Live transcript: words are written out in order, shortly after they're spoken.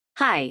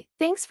Hi,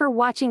 thanks for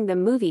watching the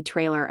movie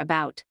trailer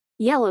about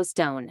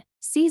Yellowstone,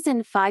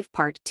 Season 5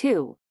 Part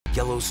 2.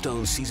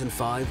 Yellowstone Season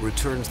 5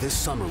 returns this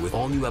summer with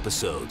all new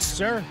episodes.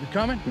 Sir, you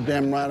coming? You're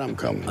damn right I'm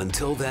coming.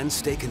 Until then,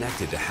 stay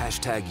connected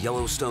to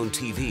 #Yellowstone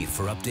TV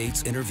for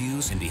updates,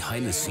 interviews, and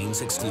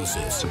behind-the-scenes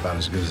exclusives. It's about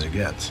as good as it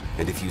gets.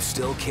 And if you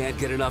still can't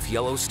get enough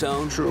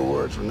Yellowstone, True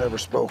words were never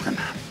spoken.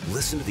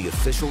 listen to the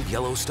official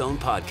Yellowstone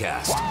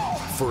podcast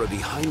for a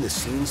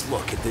behind-the-scenes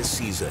look at this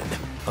season.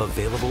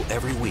 Available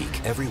every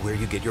week, everywhere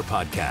you get your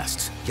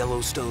podcasts.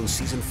 Yellowstone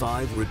Season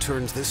 5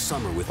 returns this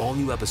summer with all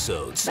new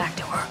episodes. Back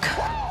to work.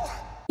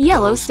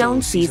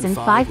 Yellowstone Season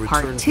 5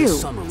 Part 2,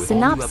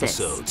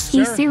 Synopsis.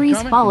 The series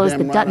follows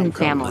the Dutton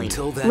family,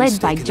 led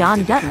by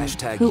John Dutton,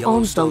 who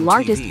owns the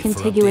largest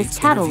contiguous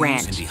cattle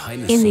ranch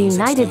in the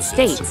United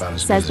States,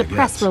 says the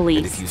press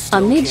release.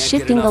 Amid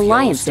shifting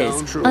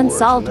alliances,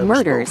 unsolved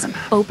murders,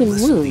 open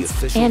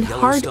wounds, and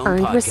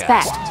hard-earned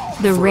respect,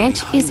 the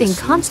ranch is in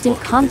constant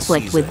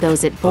conflict with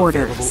those it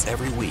borders.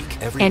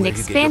 An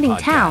expanding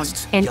town,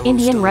 an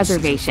Indian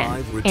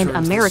reservation, and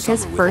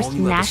America's first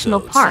national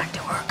park.